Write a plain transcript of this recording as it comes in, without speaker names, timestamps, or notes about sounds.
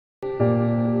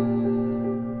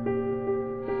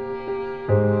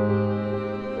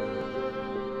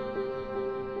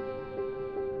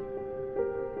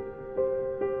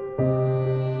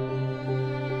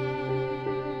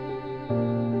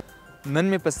نن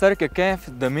مې په سر کې کیف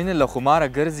د مینې له خماره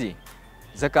ګرځي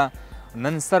ځکه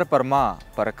نن سر پر ما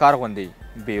پر کار غوندې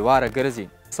بېواره ګرځي.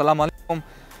 السلام علیکم.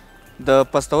 د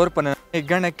پستور په نننۍ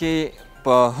ګڼه کې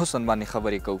په حسن باندې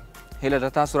خبرې کوو. هیله ده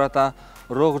تاسو راته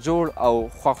روغ جوړ او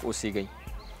خوښ اوسیږئ.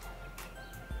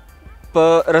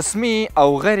 په رسمي او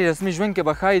غیر رسمي ژوند کې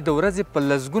به ښایي د ورځې په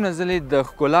لسګونه ځلې د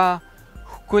ښکلا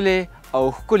ښکلې او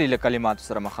ښکلي له کلماتو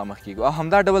سره مخامخ کیږو او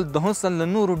همدا ډول د حسن له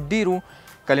نورو ډیرو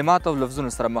کلماتو او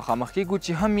لفظونو سره مخامخ کیږو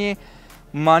چې هم یې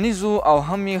مانیزو او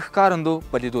هم یې ښکارندو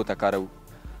پدیدو ته کاروو.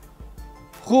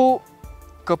 خو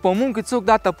که په موږ کې څوک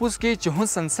دا تپوس کوي چې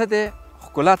حسن څه دی،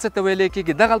 ښکلا څه ته ویلی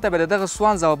کېږي، دغلته به د دغه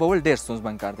سوال ځوابول ډېر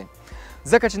ستونزمن کار دی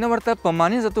ځکه چې نه ورته په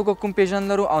مانیزه توګه کوم پیژند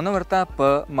لرو او نه ورته په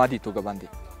مادي توګه باندې.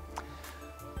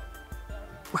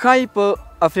 ښایي په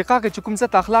افریقا کې چې کوم څه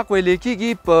ته اخلاق ویلی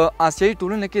کېږي په آسیایي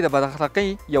ټولنه کې د بد اخلاقۍ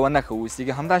یوه نښه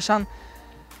واوسیږي. همدا شان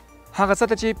هغه څه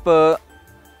ته چې په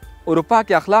اروپا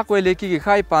کې اخلاق ویلی کېږي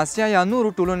ښایي په آسیا یا نورو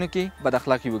ټولنو کې بد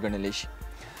اخلاقي وګڼلی شي.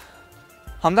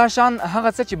 همدا شان هغه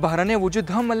څه چې بهرنی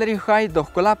وجود هم ولري ښایي د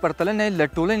ښکلا پرتلنې له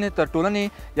ټولنې تر ټولنې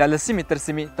یا له سیمې تر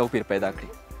سیمې توپیر پیدا کړي.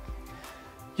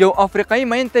 یو افریقایي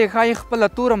مین ته یې ښایي خپله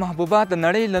توره محبوبه د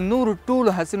نړۍ له نورو ټولو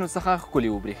حسینو څخه ښکلې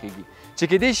وبرېښېږي چې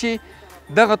کیدای شي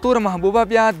دغه توره محبوبه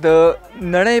بیا د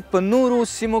نړۍ په نورو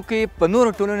سیمو کې په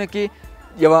نورو ټولنو کې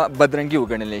یوه بدرنګي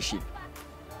وګڼلی شي.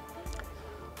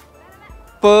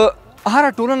 په هره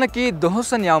ټولنه کې د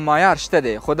حسن یو معیار شته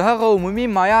دی خو د هغه عمومي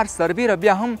معیار سربیره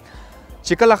بیا هم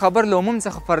چې کله خبر له عموم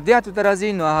څخه فردیاتو ته راځي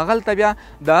نو هغلته بیا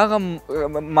د هغه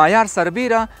معیار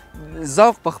سربیره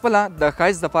ذوق په خپله د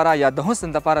ښایست دپاره یا د حسن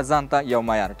دپاره ځان ته یو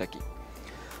معیار ټکي.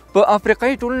 په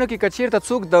افریقایي ټولنو کې که چیرته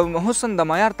څوک د حسن د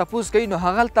معیار تپوس کوي نو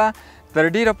هغلته تر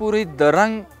ډیره پورې د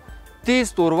رنګ تیز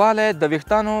توروالی، د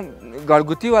ویښتانو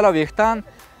ګاړګوتي والا ویښتان،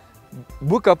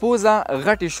 بوکه پوزه،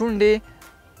 غټې شونډې،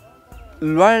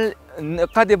 لوړ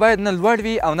قد باید نه لوړ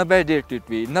وي او نه باید ډېر ټیټ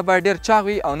وي، نه باید ډېر چاغ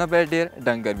وي او نه باید ډېر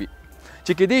ډنګر وي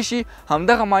چې کیدای شي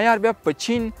همدغه معیار بیا په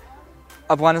چین،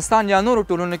 افغانستان یا نورو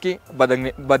ټولنو کې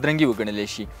بدرنګي وګڼلی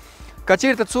شي. که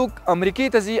چیرته څوک امریکې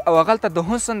ته ځي او هغلته د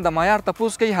حسن د معیار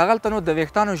تپوس کوي هغلته نو د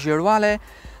ویښتانو ژیړوالی،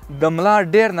 د ملا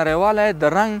ډېر نریوالی، د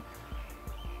رنګ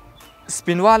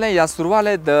سپینوالی یا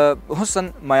سوروالی د حسن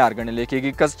معیار ګڼلی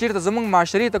کېږي. که چیرته زموږ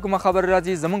معاشرې ته کومه خبره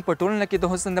راځي، زموږ په ټولنه کې د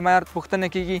حسن د معیار پوښتنه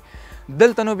کېږي،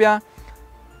 دلته نو بیا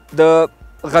د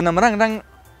غنم رنګ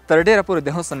تر ډیره پورې د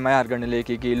حسن معیار ګڼلی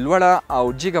کېږي. لوړه او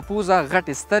جګه پوزه،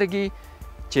 غټې سترګې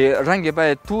چې رنګ یې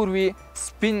باید تور وي،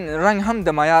 سپین رنګ هم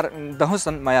د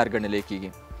حسن معیار ګڼلی کېږي.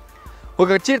 خو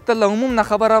که چیرته له عموم نه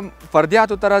خبره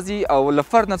فردیاتو ته راځي او له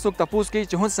فرد نه څوک تپوس کوي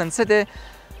چې حسن څه دی،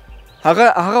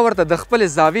 هغه ورته د خپلې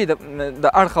زاویې د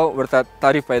اړخه ورته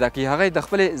تعریف پیدا کوي، هغه یې د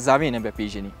خپلې زاویې نه بیا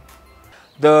پیژني.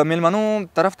 د میلمنو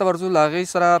طرف ته ورځو، له هغې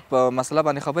سره په مسله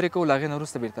باندې خبرې کوو، له هغې نه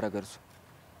وروسته بېرته راګرځو.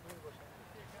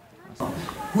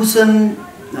 حسن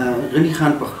غني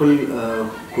خان په خپل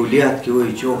کلیات کې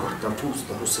وایي چې اوه تپوس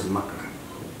د حسن مه کړه،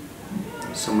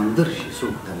 سمندر شي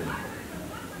څوک تللی.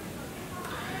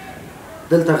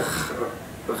 دلته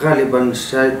غالبا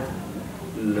شاید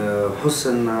له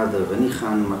حسن نه د غني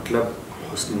خان مطلب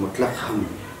حسن مطلق هم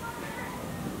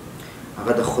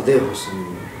هغه د خدای حسن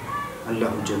وي.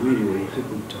 الله جمیل و یحب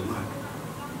الجمال،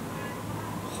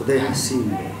 خدای حسین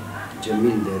دی،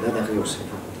 جمیل دی، دا د هغه یو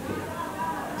صفت دی.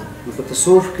 نو په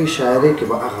تصوف کې شاعرۍ کې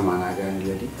به هغه معناګانې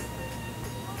لري.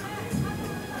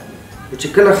 چې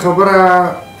کله خبره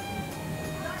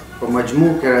په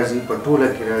مجموع کې راځي، په ټوله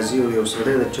کې راځي او یو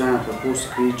سړی د چا نه تپوس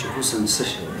کوي چې حسن څه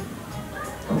شی دی،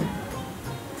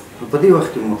 نو په دې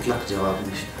وخت کې مطلق جواب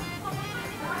نشته،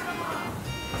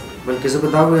 بلکې زه به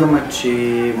دا ووایم چې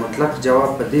مطلق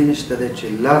جواب په دې نشته دی چې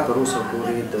لا تر اوسه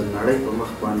پورې د نړۍ په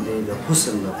مخ باندې د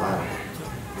حسن لپاره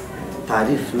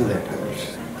تعریف نه دی ټاکل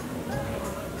شوی.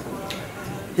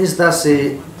 هېڅ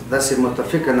داسې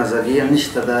متفقه نظریه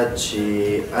نشته ده چې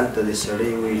هلته دې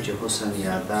سړی وایي چې حسن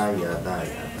یا دا یا دا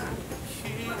یا دا.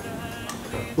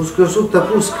 اوس که څوک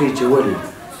تپوس کوي چې ولې،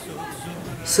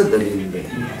 څه دلیل دی؟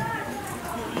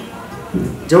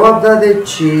 جواب دا دی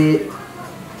چې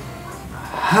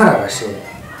هر هغه شی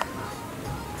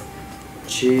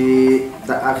چې د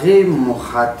هغې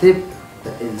مخاطب د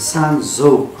انسان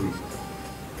ذوق وي،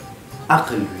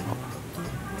 عقل وي،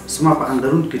 زما په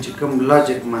اندرون کې چې کوم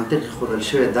لاجک منطق ښودل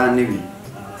شوی دا نه وي،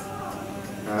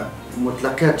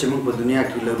 مطلقیت چې موږ په دنیا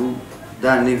کې لرو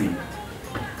دا نه وي.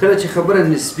 کله چې خبره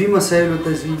نسبي مسایلو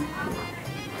ته ځي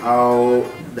او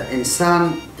د انسان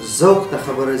ذوق ته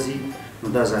خبره ځي نو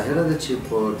دا ظاهره ده چې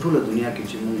په ټوله دنیا کې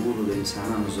چې موږ ګورو د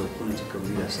انسانانو ذوقونه چې کوم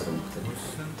دي سره مختلف.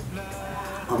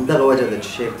 همدغه وجه ده چې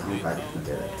شعر ته هم تعریف نه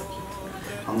پیدا کېږي،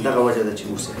 همدغه وجه ده چې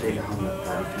موسیقۍ ته هم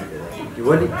تعریف نه پیدا کېږي.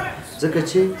 ولې؟ ځکه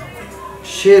چې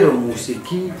شعر او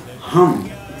موسیقي هم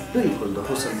بالکل د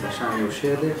حسن په شان یو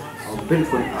شی دی او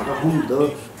بالکل هغه هم د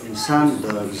انسان د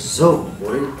ذوق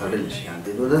پورې تړلی شیان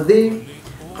دي نو د دې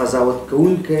قضاوت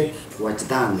کوونکی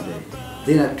وجدان دی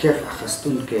دې نه کیف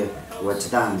اخیستونکی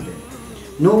وجدان دی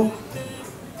نو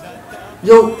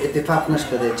یو اتفاق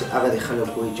نشته دی چې هغه د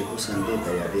خلک وایي چې حسن دې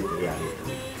ته یا دې ته یا دې ته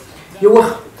یو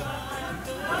وخت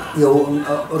یو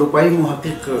اروپایي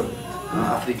محقق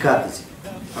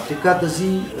افریقا ته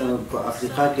ځي په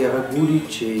افریقا کې هغه ګوري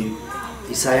چې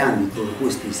عیسایان دي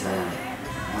تورپوستي عیسایان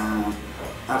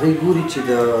هغې ګوري چې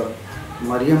د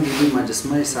مریم بیبي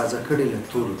مجسمه یې سازه کړې له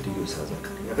تورو تیږو یې سازه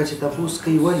کړې هغه چې تپوس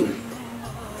کوي ولې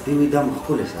دوی وایي دا مو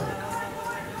ښکلی سازه کړې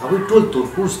هغوی ټول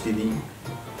تورپوستي دي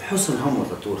حسن هم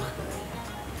ورته تور ښکاري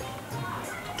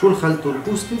ټول خلک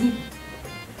تورپوستي دي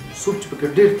څوک چې پکې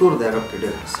ډېر تور دی هغه پکې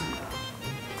ډېر حسن دی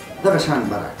دغه شان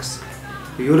برعکس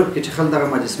په یورپ کې چې خلک دغه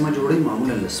مجسمه جوړوي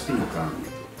معمولا له سپینو کاڼو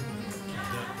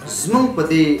زموږ په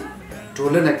دې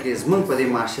ټولنه کې زموږ په دې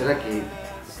معاشره کې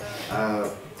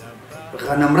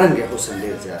غنمرنګې حسن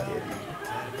ډېر زیات دی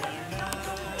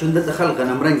چون دلته خلک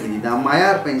غنمرنګې دي دا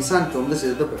معیار په انسان کې همداسې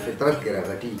د ده په فطرت کې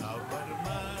راغټېږي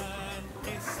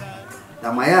دا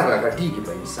معیار راغټېږي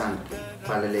په انسان کې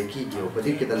پاللی کېږي او په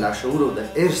دې کې د لاشعور او د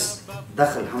ارث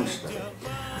دخل هم شته دی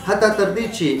حتی تر دې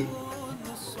چې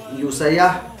یو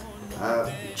سیاح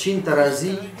چین ته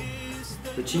راځي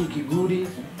په چین کې ګوري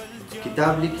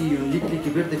کتاب لیکي یونلیک لیکي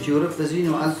بیرته چې یورپ ته ځي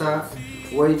نو هلته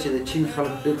وایي چې د چین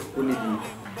خلک ډېر ښکلي دي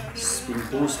سپین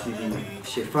پوستي دي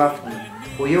شفاف دي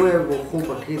خو یو خو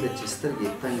پکې ده چې سترګې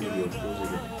یې تنګې دي او پوزه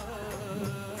یې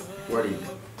وړې دي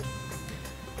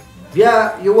بیا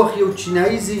یو وخت یو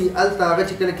چینایي ځي هلته هغه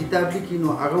چې کله کتاب لیکي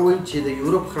نو هغه وایي چې د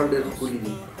یورپ خلک ډېر ښکلي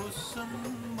دي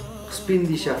سپین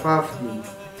دي شفاف دي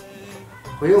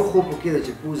خو یو خوب پکې ده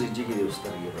چې پوزې جګې دي او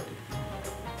سترګې غټې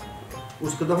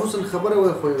اوس که د حسن خبره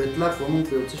وای خو یو اطلاق به مونږ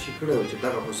په یو څه شي کړی و چې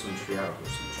دغه حسن شو یا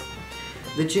حسن شو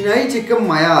د چینایي چې کوم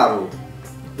معیار و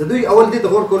د دوی اول دې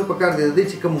ته غور کول پکار دی د دوی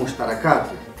چې کوم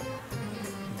مشترکات و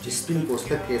چې سپین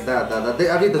پوستکی دا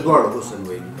هغې د دواړو حسن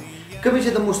ویلي کومې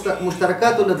چې د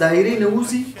مشترکاتو له دایرې نه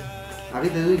وځي هغې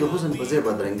د دوی د حسن په ځای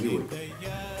بدرنګي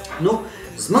وایي نو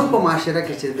زموږ په معاشره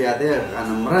کې چې بیا دی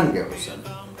غنمرنګی حسن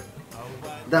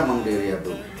دا موږ ډېر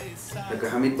یادوو لکه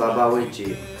حمید بابا وایي چې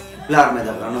پلار مې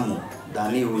د غنمو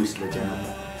دانې وویست له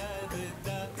جنته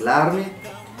پلار مې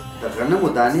د غنمو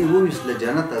دانې وویست له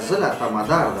جنته زه لا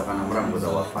تمدار د غنمرنګو د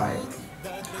وفا یم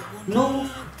نو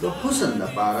د حسن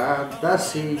دپاره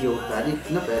داسې یو تعریف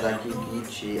نه پیدا کېږي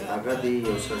چې هغه دې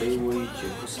یو سړی وایي چې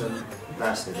حسن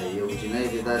داسې دی یو جنۍ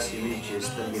دې داسې وي چې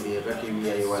سترګې دې غټې وي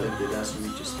یا یو هلک دې داسې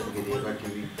وي چې سترګې دې غټې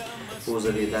وي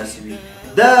پوزه دې داسې وي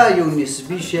دا یو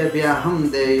نسبي شی بیا هم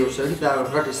دی یو سړي ته هغه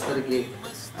غټې سترګې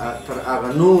تر هغه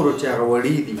نورو چې هغه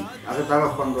وړي دي هغه ته هغه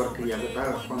خوند ورکوي هغه ته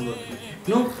هغه خوند ورکوي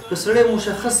نو که سړی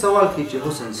مشخص سوال کوي چې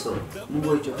حسن څه موږ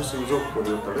وایو چې حسن ذوق پورې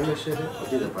یو تړلی شی دی او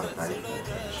دې دپاره تعریف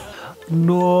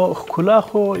نو ښکلا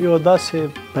خو یو داسې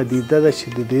پدیده ده چې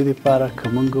د دې دپاره که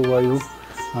موږ ووایو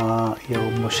یو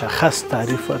مشخص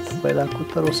تعریف ورته پیدا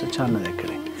کړو تر اوسه چا نه دی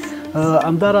کړی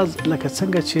همداراز لکه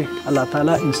څنګه چې الله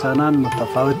تعالی انسانان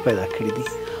متفاوت پیدا کړي دي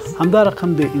همدا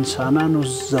رقم د انسانانو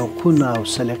ذوقونه او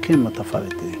سلیقې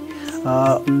متفاوت دي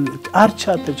هر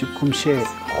چاته چې کوم شی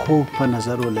خوب په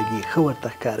نظر ولګي ښه ورته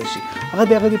ښکاره شي هغه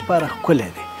د هغه دپاره ښکلی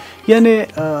دی یعنې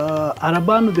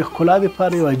عربانو د ښکلا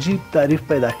دپاره یو عجیب تعریف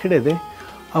پیدا کړی دی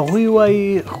هغوی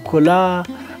وایي ښکلا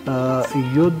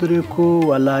یدرکو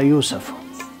ولا یوصفو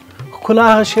ښکلا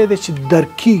هغه شی دی چې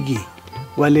درک کېږي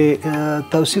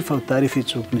ولې توصیف او تعریف یې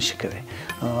څوک نشي کوی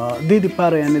دې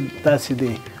دپاره یعنې داسې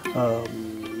دی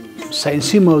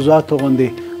ساینسي موضوعاتو غوندې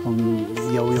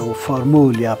یو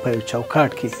فارمول یا په یو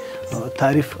چوکاټ کې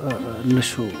تعریف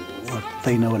نشو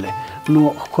تعینولی نو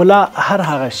ښکلا هر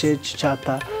هغه شی چې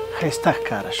چاته ښایسته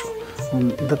ښکاره شو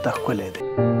دته ښکلی دی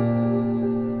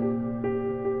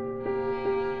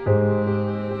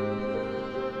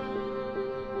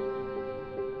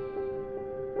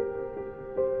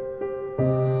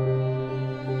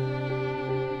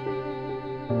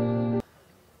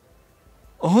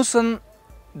حسن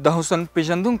د حسن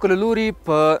پیژندونکو له لوري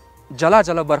په جلا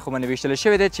جلا برخو باندې ویشل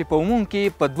شوی دی چې په عموم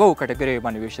کې په دوو کټګریو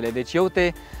باندې ویشلی دی چې یو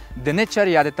ته د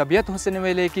نیچر یا د طبیعت حسن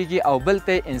ویلی کېږي او بل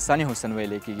ته انساني حسن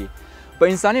ویلی کېږي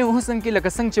په انساني حسن کې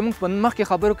لکه څنګه چې موږ په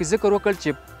مخکې خبرو کې ذکر وکړ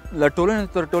چې له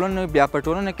ټولنې تر ټولنې بیا په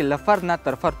ټولنه کې له فرد نه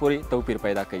تر فرد پورې توپیر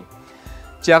پیدا کوي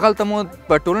چې هغلته مو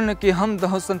په ټولنه کې هم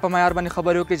د حسن په معیار باندې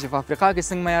خبرې وکړې چې په افریقا کې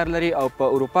څنګه معیار لري او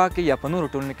په اروپا کې یا په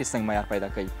نورو ټولنو کې څنګه معیار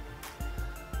پیدا کوي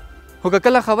خو که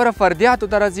کله خبره فردیاتو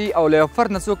ته راځي او له یو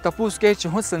فرد نه څوک تپوس کوي چې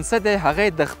حسن څه دی هغه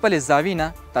د خپلې زاویې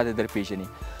نه تا ته درپېژني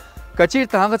که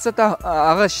چېرته هغه څه ته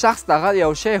هغه شخص ته هغه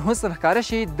یو شی حسن ښکاره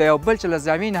شي د یو بل چې له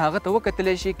زاویې نه هغه ته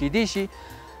وکتلی شي کیدای شي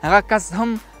هغه کس هم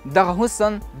دغه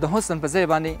حسن د حسن په ځای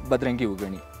باندې بدرنګي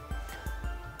وګڼي.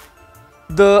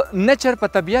 د نیچر په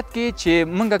طبیعت کې چې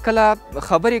موږ کله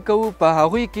خبرې کوو په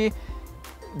هغوی کې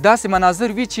داسې مناظر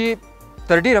وي چې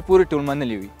تر ډیره پورې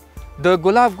ټولمنلي وي. د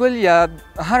ګلاب ګل یا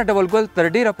هر ډول ګل تر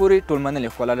ډیره پورې ټولمنلې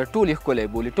ښکلا له ټول یې ښکلی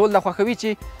بولي. ټول دا خوښوي چې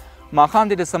ماښام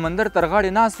دې د سمندر تر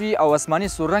غاړې ناست وي او اسماني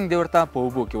سور رنګ دې ورته په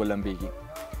اوبو کې ولمبېږي.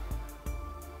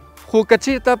 خو که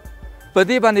چېرته په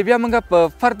دې باندې بیا موږ په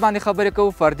فرد باندې خبرې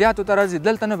کوو، فردیاتو ته راځي،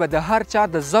 دلته نو به د هر چا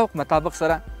د ذوق مطابق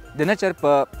سره د نیچر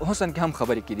په حسن کې هم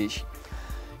خبرې کیدای شي.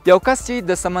 یو کس چې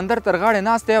د سمندر تر غاړې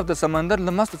ناست دی او د سمندر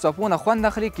له مستو څپو نه خوند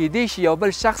اخلي، کیدای شي یو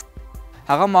بل شخص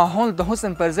هغه ماحول د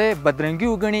حسن پر ځای بدرنګي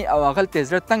وګڼي او هغلته یې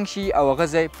زړه تنګ شي او هغه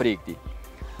ځای پرېږدي.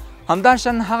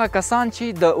 همداشان هغه کسان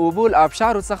چې د اوبو له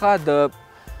آبشارو څخه، د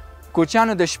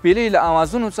کوچیانو د شپېلۍ له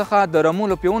اوازونو څخه، د رمو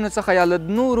له پیونو څخه یا له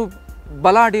نورو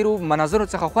بلا ډېرو مناظرو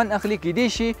څخه خوند اخلي، کیدای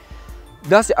شي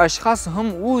داسې اشخاص هم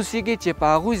واوسېږي چې په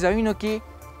هغوی ځایونو کې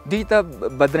دوی ته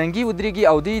بدرنګي ودرېږي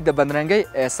او دوی د بدرنګۍ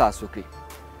احساس وکړي.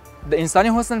 د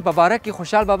انساني حسن په باره کې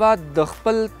خوشحال بابا د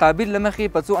خپل تعبیر له مخې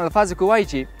په څو الفاظو کې وایي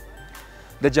چې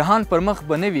د جهان پر مخ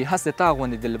به نه وي هسې تا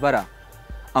غوندې دلبره،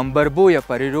 عنبربویه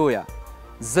پریرویه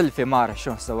زلف ماره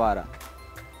شهسواره،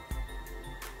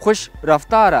 خوش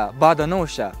رفتاره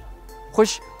بادنوشه،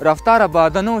 خوش رفتاره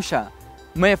بادنوشه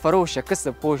می فروشه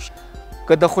کسب پوش.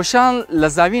 که د خوشحال له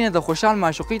زاویې نه د خوشحال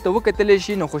معشوقۍ ته وکتلی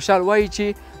شي نو خوشحال وایي چې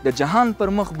د جهان پر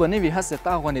مخ به نه وي هسې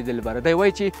تا غوندې دلبره. دی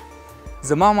وایي چې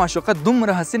زما معشوقه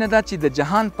دومره حسینه ده چې د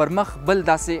جهان پر مخ بل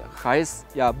داسې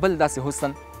ښایست یا بل داسې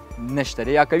حسن نشته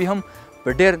دی، یا کوي هم په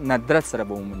ډېر ندرت سره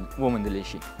به وموندلی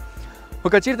شي. خو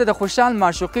که چېرته د خوشحال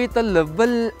معشوقۍ ته له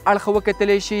بل اړخه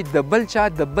وکتلی شي، د بل چا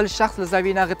د بل شخص له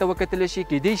زاویې نه هغې ته وکتلی شي،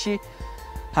 کیدای شي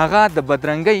هغه د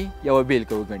بدرنګۍ یوه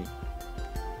بیلګه وګڼي.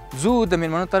 ځو د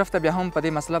مېلمنو طرف ته بیا هم په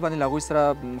دې مسله باندې له هغوی سره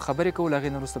خبرې کوو، له هغې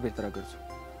نه وروسته بېرته راګرځو.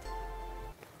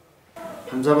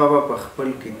 حمزه بابا په خپل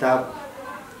کتاب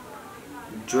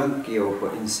ژوند کې او په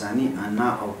انساني انا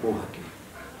او پوهه کې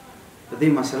په دې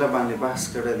مسله باندې بحث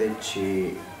کړی دی چې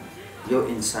یو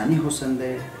انساني حسن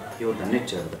دی، یو د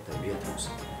نیچر د طبیعت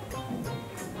حسن.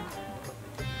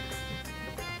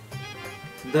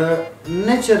 د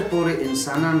نیچر پورې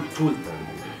انسانان ټول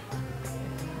تړلي دي.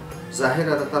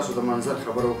 ظاهره ده تاسو د منظر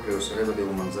خبره وکړئ، یو سړی به د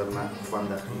یو منظر نه خوند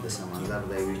اخلي، د سمندر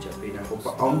د یوې چپې نه، خو په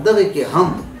همدغې کې هم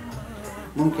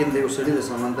ممکن د یو سړي د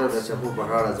سمندر د چپو په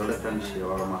غاړه زړه تنګ شي او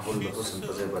هغه ماحول د حسن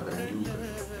په ځای بدرنګي وکړي.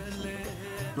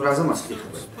 نو راځم اصلي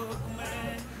خبرې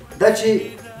دا چې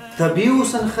طبیعي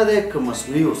حسن ښه دی که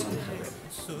مصنوعي حسن ښه دی،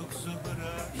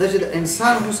 دا چې د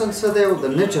انسان حسن څه دی او د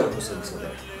نیچر حسن څه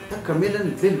دی، دا کاملا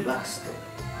بل بحث دی.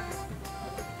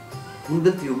 موږ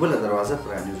دلته یو بله دروازه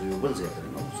پرانیزو، یو بل ځای ته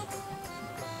ننوځو.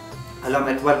 علامه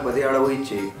اقبال په دې اړه وایي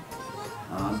چې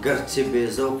گرچه بے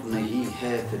ذوق نہیں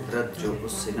ہے فطرت جو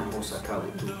اس سے نہ ہو سکا وہ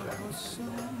تو کا.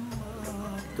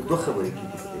 ته دوه خبرې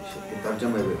کېږي په دې شکل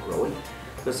ترجمه یې وکړئ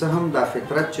که څه هم دا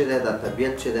فطرت چې دی، دا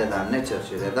طبیعت چې دی، دا نیچر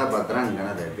چې دی، دا بدرنګه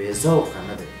نه دی، بې ذوقه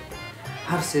نه دی.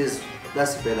 هر څیز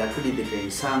داسې پیدا کړي دي که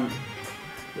انسان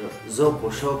د ذوق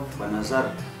و شوق په نظر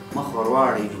مخ ور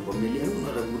واړوي نو په میلیونونه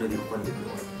رنګونه دي خوند یې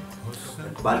کوي.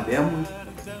 اقبال بیا هم وایي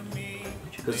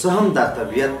چې که څه هم دا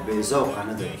طبیعت بې ذوقه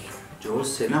نه دی جو اس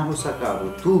سے نہ ہو سکا وہ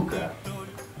تو کا.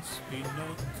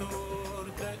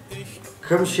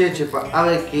 کوم شی چې په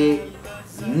هغه کې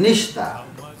نشته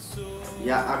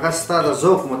یا هغه ستا د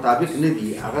ذوق مطابق نه دي،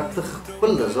 هغه ته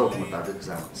خپل د ذوق مطابق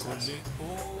ځان اساسي.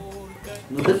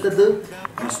 نو دلته د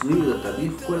مصنوعي د طبیعي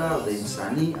ښکلا او د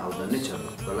انساني او د نیچر د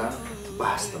ښکلا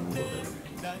بحث ته موږ ودرېږو.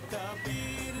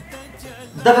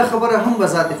 دغه خبره هم به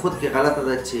ذات خود کې غلطه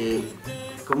ده چې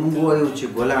که موږ ووایو چې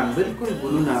ګلان بلکل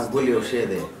ګلونه ګل یو شی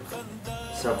دی،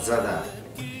 سبزه ده.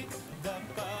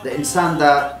 د انسان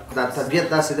دا طبیعت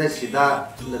داسې دی چې دا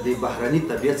له دې بهرني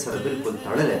طبیعت سره بلکل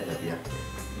تړلی طبیعت دی.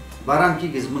 باران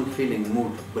کېږي زموږ فیلینګ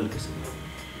موډ بل قسم دی،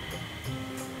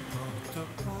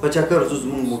 په چکر ځو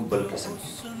زموږ موډ بل قسم دی،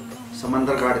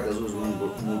 سمندر غاړې ته ځو زموږ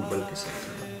موډ بل قسم دی.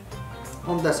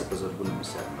 همداسې په زرګونه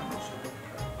مثالونه موجود.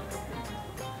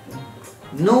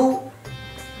 نو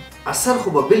اثر خو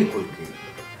به بلکل کوي.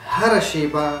 هره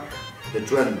شیبه د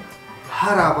ژوند،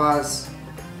 هر آواز،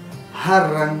 هر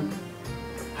رنګ،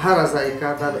 هر ذایقه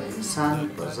دا د انسان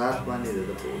په ذات باندې، د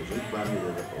ده په وجود باندې، د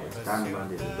ده په وجدان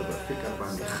باندې، د ده په فکر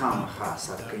باندې خامخا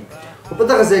اثر کوي. خو په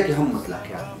دغه ځای کې هم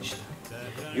مطلقیات نشته.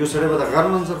 یو سړی به د غر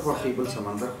منظر خوښوي، بل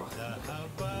سمندر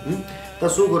خوښوي.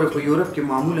 تاسو وګورئ په یورپ کې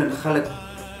معمولا خلک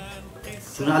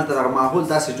چون هلته دغه ماحول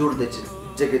داسې جوړ دی چې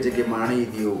جګې جګې ماڼۍ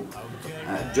دي او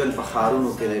ژوند په ښارونو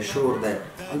کې دی، شور دی.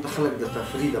 هلته خلک د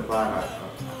تفریح دپاره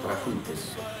اطرافونو ته ځي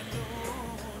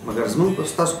مګر زموږ په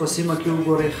ستاسو په سیمه کې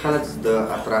وګورئ خلک د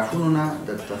اطرافونو نه د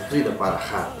تفریح دپاره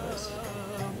ښار ته راځي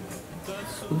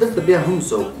دلته بیا هم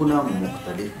ذوقونه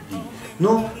مختلف دي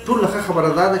نو ټوله ښه خبره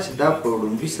دا ده چې دا په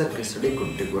لومړي سر کې سړی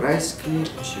کونټیګورایز کړي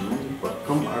چې موږ په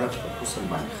کوم اړخ په حسن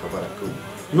باندې خبره کوو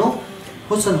نو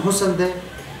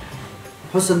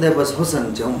حسن دی بس حسن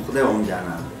چې هم خدای هم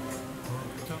جانان دی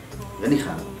غني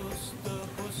خان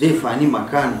دې فاني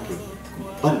مکان کې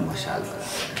بل مشال بل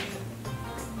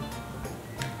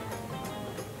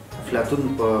افلاطون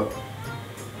په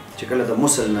چې کله د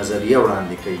مسل نظریه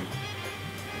وړاندې کوي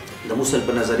د مسل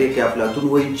په نظریه کې افلاطون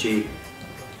وایي چې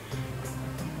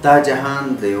دا جهان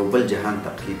د یو بل جهان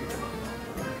تقلید دی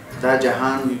دا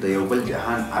جهان د یو بل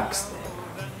جهان عکس دی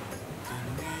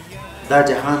دا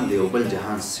جهان د یو بل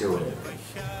جهان سیوری دی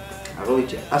هغه وایي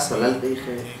چې اصل هلته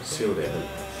ایښی سیوری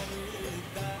دلته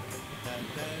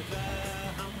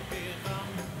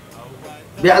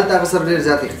بیا هلته هغه سره ډېر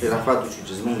زیات اختلافات وشو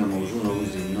چې زموږ نه موضوع نه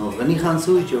وځي نو غني خان څه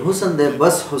وایي چې حسن دی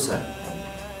بس حسن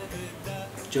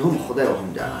چې هم خدای او هم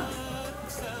جانان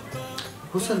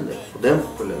حسن دی خدای هم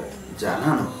ښکلی دی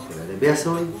جانان هم ښکلی دی بیا څه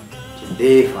وایي چې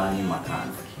دې فاني مکان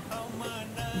کې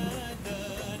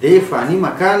دې فاني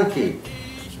مکان کې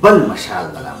بل مشال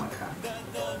د لا مکان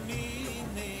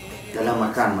د لا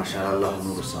مکان مشال الله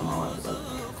نور السماوات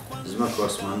والارض ځمکو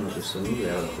اسمانونو کې څه نور دی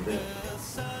هغه د خدای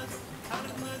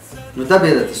نو دا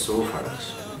بیا د تصوف اړخ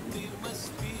شو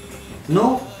نو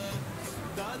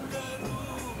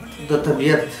د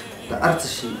طبیعت د هر څه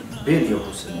شي بېل یو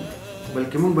حسن دی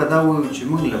بلکې موږ به دا ووایو چې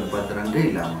موږ له بدرنګۍ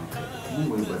لا موږ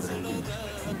وایو بدرنګي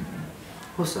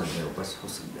حسن دی او بس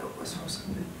حسن دی او بس حسن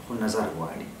دی خو نظر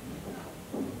غواړي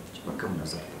چې په کوم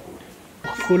نظر ته ګوري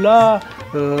ښکلا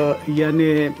یعنې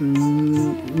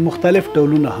مختلف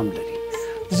ډولونه هم لري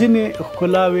ځینې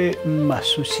ښکلاوې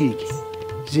محسوسیږي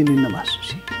ځینې نه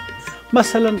محسوسیږي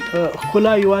مثلا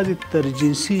ښکلا یوازې تر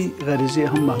جنسي غریزې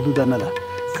هم محدوده نه ده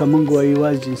که موږ وایو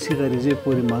یوازې جنسي غریزې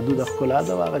پورې محدوده ښکلا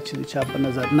ده هغه چې د چا په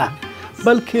نظر نه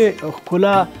بلکې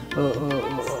ښکلا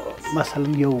مثلا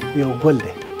یو ګل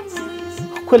دی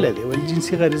ښکلی دی ولې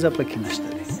جنسي غریزه پکې نشته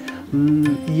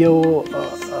دی یو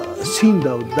سیند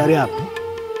او دریاب دی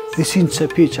د سیند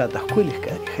څپې چاته ښکلي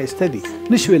ښکاري ښایسته دي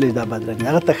نشي ویلی دا بدرنګ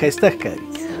هغه ته ښایسته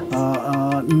ښکاري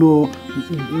نو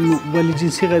ولې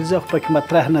جنسي غریزه خو پکې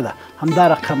مطرح نه ده همدا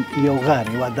رقم یو غار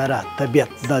یوه دره طبیعت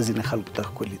دا ځینې خلکو ته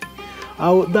ښکلي دي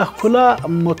او دا ښکلا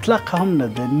مطلقه هم نه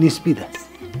ده نسبي ده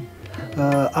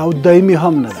او دایمي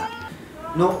هم نه ده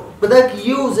نو په دا کې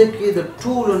یو ځای کې د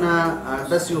ټولو نه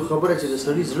داسې یو خبره چې د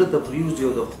سړي زړه ته پرېوځي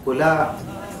او د ښکلا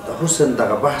د حسن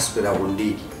دغه بحث پرې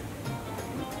راغونډېږي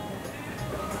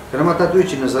کنه ما تاسو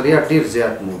چې نظریات ډیر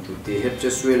زیات موجود دي هر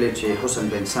څه ویلې چې حسن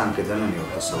د انسان کې دننه یو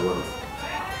تصور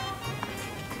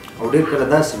او ډیر کله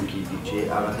داسې کېږي چې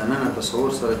هغه دننه تصور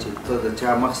سره چې ته د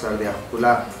چا مخ سره د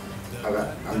ښکلا هغه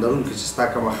اندرون کې چې ستا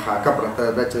کومه خاکه پرته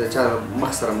ده چې د چا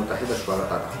مخ سره متحده شو هغه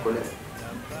تاته ښکلی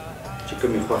چې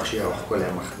کوم یې خوښ شي او ښکلی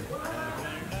مخ دی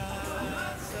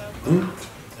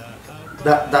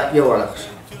دا یو اړخ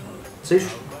شو صحیح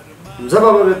شو زه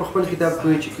به په خپل کتاب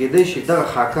کې چې کېدای شي دغه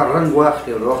خاکه رنګ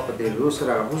واخلي او د وخت په تېرېدو سره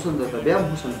هغه حسن درته بیا هم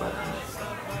حسن پاتې شي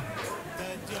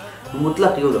نو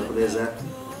مطلق یو د خدای ذات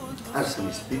هر څه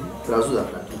نسبي دي رازو د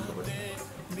افلاطون خبرې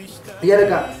یا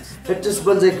لکه هټس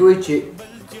بل ځای کې وایي چې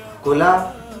ښکلا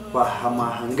په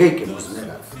هماهنګۍ کې مزمره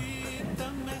ده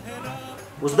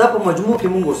اوس دا په مجموع کې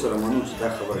موږ ورسره منو چې دا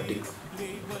خبره ټیک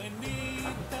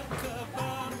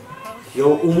یو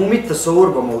عمومي تصور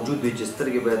به موجود وي چې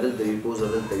سترګې به دلته وي پوزه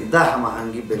دلته وي دا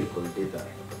هماهنګي بالکل دې ته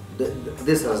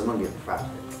دې سره زموږ اتفاق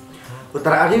دی خو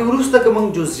تر هغې وروسته که موږ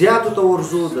جزیاتو ته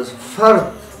ورځو د فرد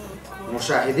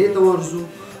مشاهدې ته ورځو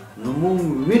نو موږ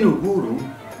وینو ګورو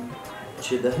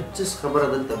چې د هیڅ خبره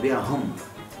دلته بیا هم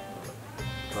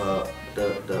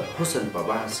د حسن په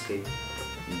بحث کې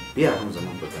بیا هم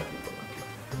زموږ په ذات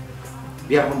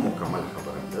بیا هم مکمل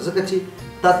خبره ده ځکه چې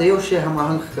تا ته یو شی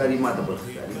هماهنګ ښکاري ما ته بل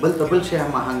ښکاري بل ته بل شی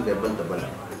هماهنګ دی بل ته بل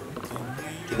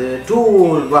چې د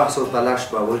ټول بحث او تلاش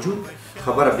باوجود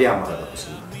خبره بیا هماغه د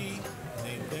حسن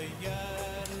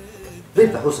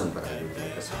بېرته حسن ته راځي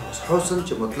حسن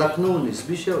چې مطلق نه و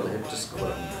نسبي شي او د هېڅ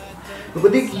خبره نه نو په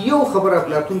دې کې یو خبره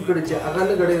افلاطون کړې چې هغه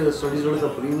لږ ډېر سړي زړه ته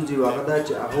پرېوځي او هغه دا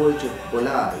چې هغه وایي چې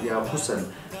ښکلا یا حسن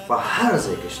په هر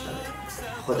ځای کې شته دی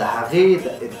خو د هغې د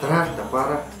ادراک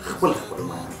دپاره خپل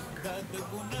معنا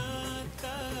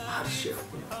هر شی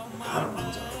ښکلی هر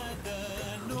منظر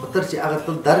خو تر چې هغه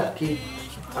ته درک کړي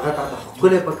هغه تا ته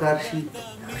ښکلی پکار شي د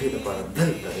هغې دپاره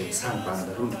دلته د انسان په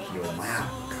اندرون کې یو معیار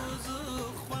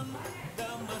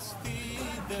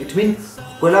اټ مین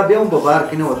ښکلا بیا هم په بار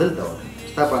کې نه وه دلته وه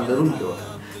ستا په اندرون کې وه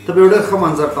ته به یو ډېر ښه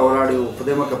منظر ته ولاړ یو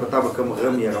خدای مکړه په تا به کوم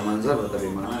غم یې هغه منظر به ته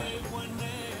بېمعنا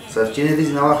سرچینې دې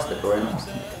ځینې واخیسته که وای نه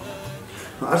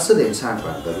نو هر څه د انسان په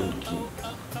اندرون کې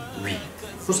وي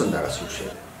حسن دغسې یو شی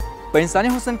دی په انساني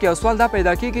حسن کې یو سوال دا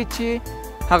پیدا کېږي چې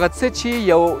هغه څه چې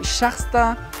یو شخص ته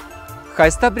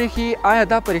ښایسته برېښي آیا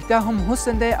دا په رښتیا هم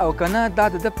حسن دی او که نه دا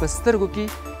د ده په سترګو کې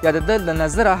یا د ده له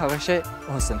نظره هغه شی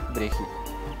حسن برېښي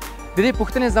د دې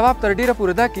پوښتنې ځواب تر ډېره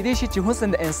پورې دا کیدی شي چې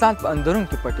حسن د انسان په اندرون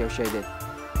کې پټ یو شی دی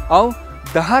او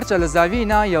د هر چا له زاویې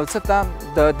نه یو څه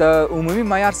ته د عمومي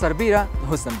معیار سربیره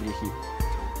حسن برېښي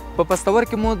په پستور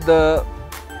کې مو د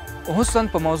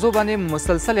حسن په موضوع باندې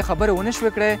مسلسلې خبرې ونه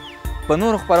شوې کړې په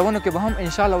نورو خپرونو کې به هم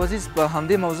انشاءالله عزیز په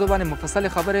همدې موضوع باندې مفصلې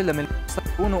خبرې له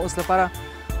ملګرو اوس لپاره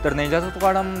درنه اجازت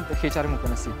غواړم ښې چارې مو په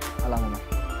نصیب الله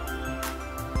مو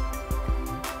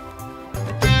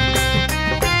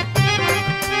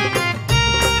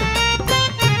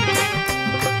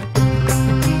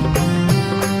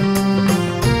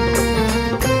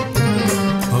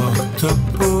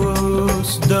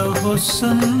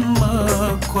حسن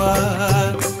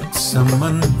مکوار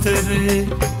سمندر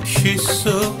شي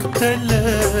څوک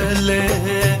تللی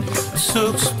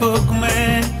څوک سپوږمۍ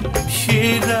شي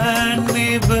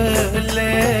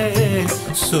رانیولی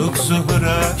څوک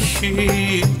زهره شي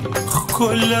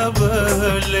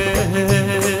ښکلولی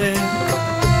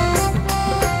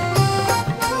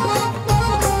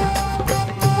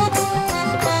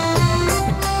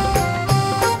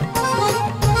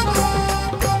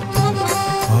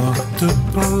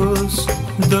octopus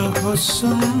د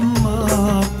حسن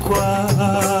مکوای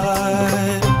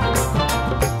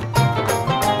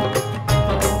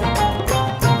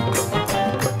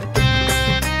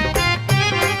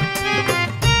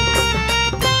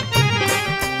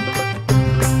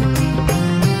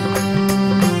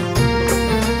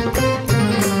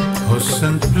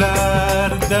حسن پلار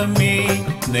د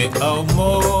مینې او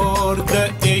مور د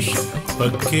عشق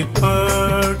پکې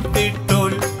پټ دی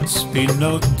ټول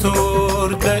سپینو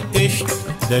تور د عشق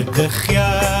د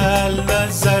خیال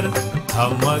نظر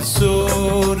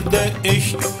همزور د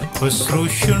عشق پسرو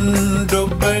شونډو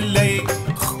بلی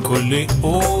ښکلی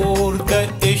اور د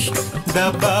عشق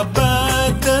د بابا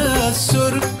د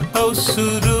سر او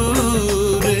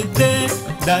سرور دی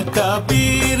دا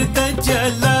تعبیر د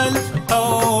جلال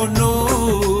او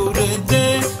نور